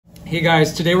Hey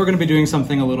guys, today we're going to be doing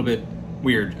something a little bit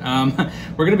weird.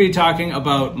 We're going to be talking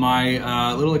about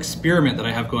my little experiment that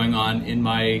I have going on in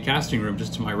my casting room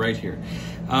just to my right here.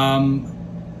 So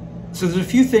there's a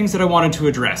few things that I wanted to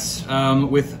address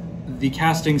with the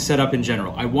casting setup in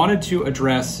general. I wanted to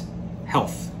address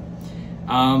health.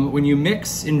 When you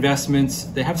mix investments,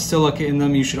 they have silica in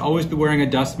them. You should always be wearing a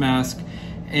dust mask,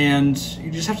 and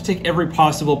you just have to take every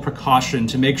possible precaution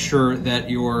to make sure that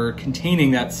you're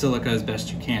containing that silica as best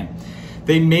you can.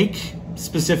 They make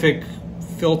specific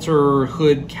filter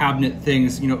hood cabinet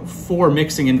things, for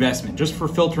mixing investment, just for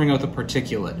filtering out the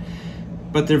particulate,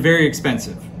 but they're very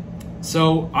expensive.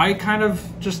 So I kind of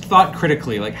just thought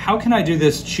critically, like, how can I do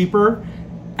this cheaper,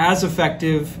 as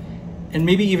effective, and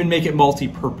maybe even make it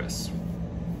multi-purpose?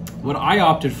 What I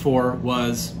opted for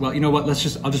was, well, you know what,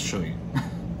 I'll just show you.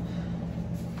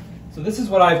 So this is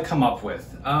what I've come up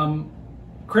with.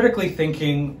 Critically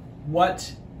thinking,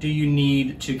 what do you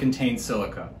need to contain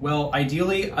silica? Well,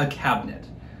 ideally a cabinet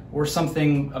or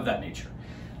something of that nature.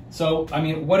 So, I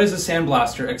mean, what is a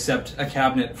sandblaster except a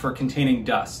cabinet for containing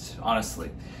dust, honestly?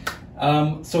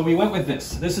 So we went with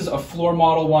this. This is a floor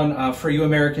model one. For you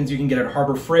Americans, you can get it at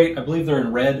Harbor Freight. I believe they're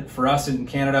in red. For us in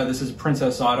Canada, this is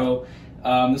Princess Auto.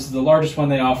 This is the largest one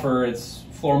they offer. It's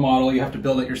floor model. You have to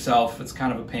build it yourself. It's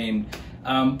kind of a pain.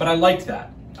 But I liked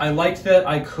that. I liked that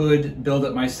I could build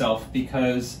it myself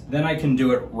because then I can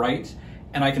do it right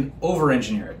and I can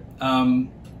over-engineer it.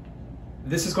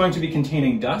 This is going to be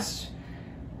containing dust,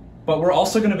 but we're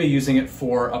also going to be using it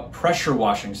for a pressure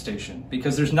washing station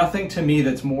because there's nothing to me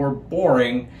that's more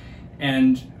boring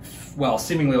and, well,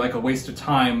 seemingly like a waste of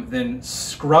time than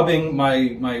scrubbing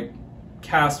my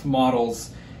cast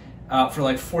models for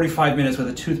like 45 minutes with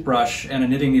a toothbrush and a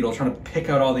knitting needle trying to pick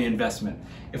out all the investment.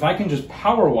 If I can just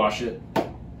power wash it,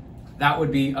 that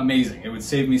would be amazing. It would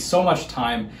save me so much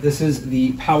time. This is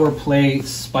the Power Play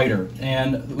Spider,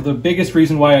 and the biggest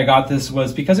reason why I got this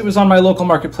was because it was on my local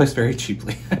marketplace very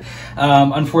cheaply.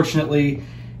 Unfortunately,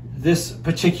 this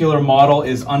particular model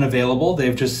is unavailable.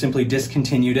 They've just simply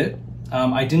discontinued it.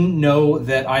 I didn't know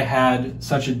that I had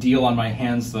such a deal on my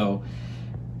hands though.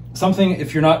 Something,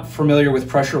 if you're not familiar with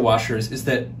pressure washers, is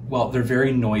that, well, they're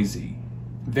very noisy,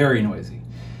 very noisy.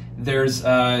 There's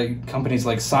companies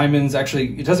like Simon's.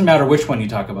 Actually, it doesn't matter which one you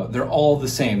talk about. They're all the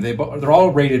same. They're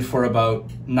all rated for about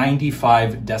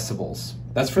 95 decibels.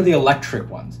 That's for the electric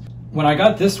ones. When I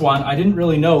got this one, I didn't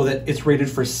really know that it's rated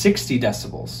for 60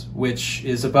 decibels, which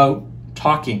is about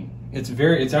talking. It's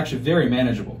actually very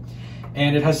manageable.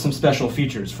 And it has some special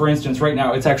features. For instance, right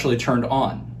now it's actually turned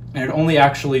on, and it only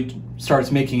actually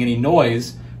starts making any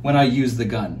noise when I use the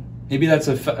gun. Maybe that's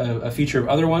a feature of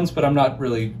other ones, but I'm not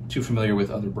really too familiar with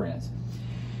other brands.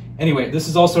 Anyway, this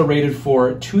is also rated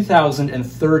for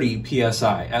 2030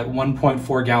 PSI at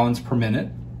 1.4 gallons per minute,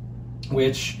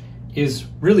 which is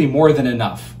really more than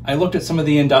enough. I looked at some of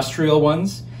the industrial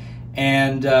ones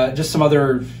and just some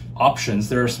other options.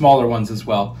 There are smaller ones as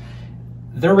well.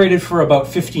 They're rated for about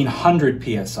 1500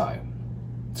 PSI.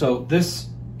 So this,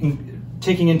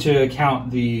 taking into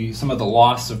account some of the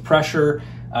loss of pressure,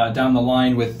 down the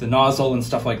line with the nozzle and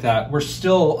stuff like that, we're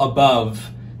still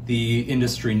above the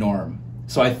industry norm.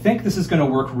 So I think this is going to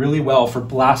work really well for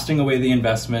blasting away the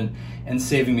investment and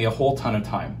saving me a whole ton of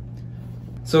time.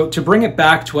 So to bring it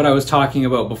back to what I was talking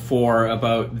about before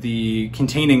about the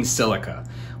containing silica,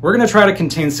 we're going to try to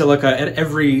contain silica at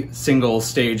every single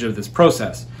stage of this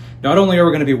process. Not only are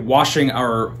we going to be washing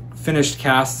our finished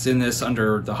casts in this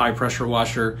under the high pressure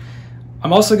washer,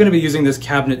 I'm also going to be using this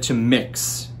cabinet to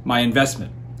mix my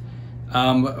investment.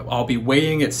 I'll be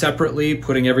weighing it separately,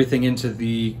 putting everything into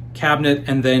the cabinet,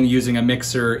 and then using a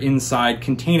mixer inside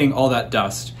containing all that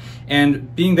dust.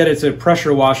 And being that it's a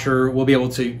pressure washer, we'll be able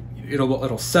to,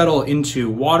 it'll settle into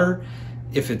water.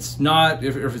 If it's not,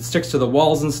 if it sticks to the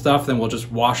walls and stuff, then we'll just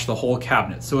wash the whole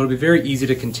cabinet. So it'll be very easy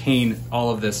to contain all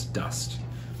of this dust.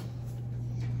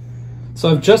 So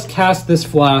I've just cast this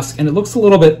flask and it looks a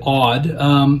little bit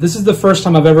odd. This is the first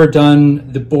time I've ever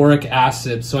done the boric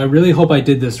acid, so I really hope I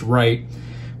did this right.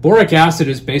 Boric acid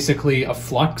is basically a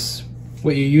flux,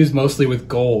 what you use mostly with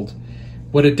gold.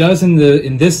 What it does in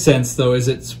this sense though is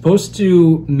it's supposed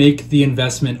to make the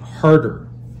investment harder.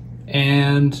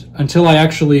 And until I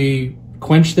actually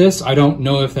quench this, I don't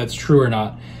know if that's true or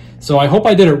not. So I hope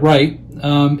I did it right.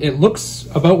 It looks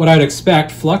about what I'd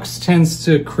expect. Flux tends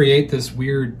to create this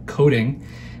weird coating.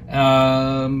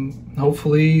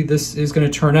 Hopefully this is going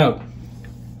to turn out.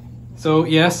 So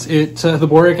yes, the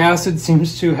boric acid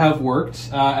seems to have worked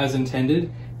as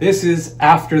intended. This is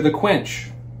after the quench.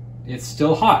 It's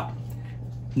still hot.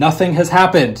 Nothing has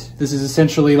happened. This is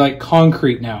essentially like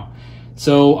concrete now.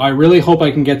 So I really hope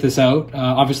I can get this out.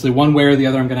 Obviously one way or the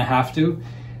other I'm gonna have to,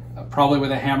 probably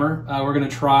with a hammer. We're gonna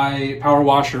try power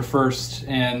washer first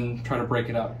and try to break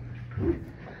it up.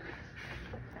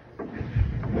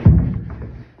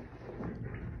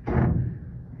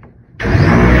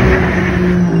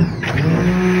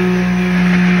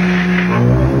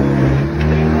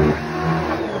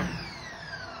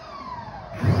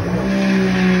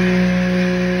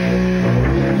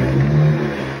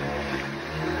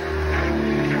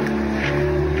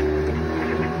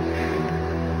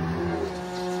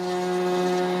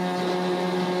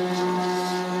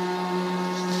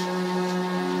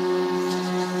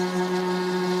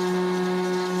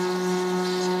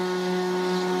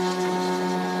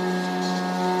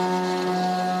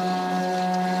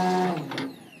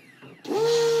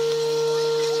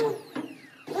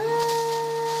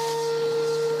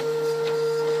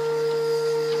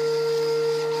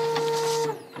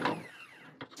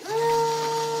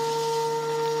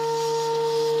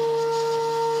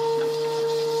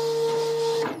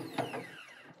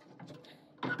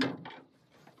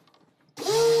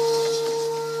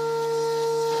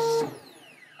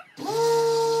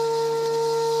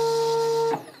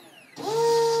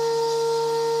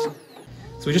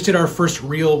 So we just did our first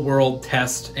real world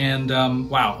test, and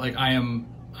wow, like I'm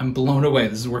blown away.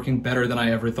 This is working better than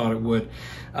I ever thought it would.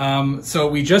 So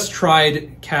we just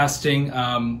tried casting,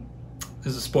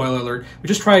 this is a spoiler alert, we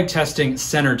just tried testing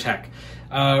CenterTech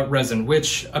resin,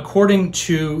 which according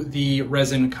to the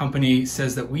resin company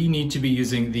says that we need to be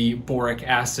using the boric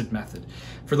acid method.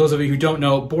 For those of you who don't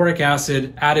know, boric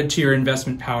acid added to your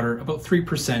investment powder, about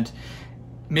 3%,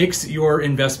 makes your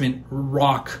investment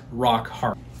rock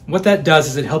hard. What that does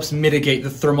is it helps mitigate the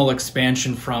thermal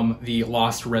expansion from the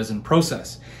lost resin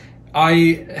process.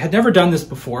 I had never done this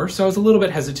before, so I was a little bit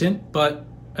hesitant, but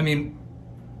I mean,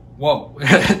 whoa,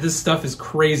 this stuff is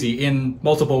crazy in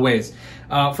multiple ways.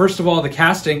 First of all, the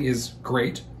casting is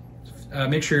great.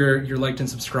 Make sure you're liked and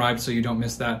subscribed so you don't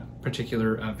miss that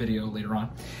particular video later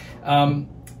on.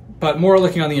 But more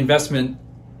looking on the investment,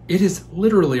 it is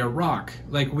literally a rock.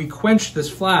 Like, we quenched this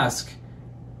flask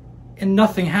and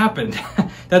nothing happened.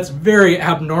 That's very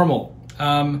abnormal.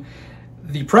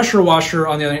 The pressure washer,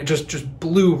 on the other hand, just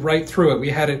blew right through it. We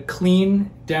had it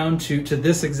clean down to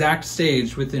this exact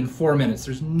stage within 4 minutes.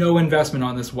 There's no investment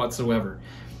on this whatsoever.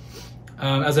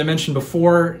 As I mentioned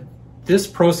before, this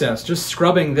process, just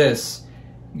scrubbing this,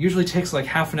 usually takes like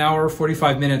half an hour,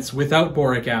 45 minutes without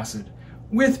boric acid.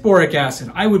 With boric acid,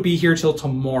 I would be here till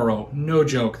tomorrow. No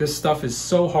joke. This stuff is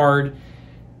so hard,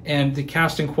 and the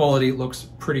casting quality looks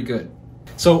pretty good.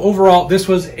 So overall, this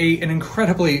was an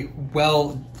incredibly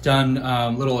well done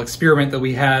little experiment that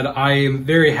we had. I am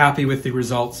very happy with the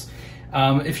results.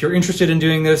 If you're interested in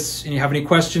doing this and you have any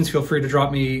questions, feel free to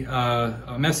drop me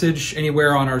a message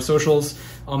anywhere on our socials.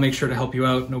 I'll make sure to help you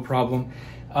out, no problem.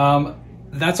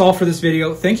 That's all for this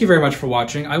video. Thank you very much for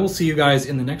watching. I will see you guys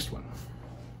in the next one.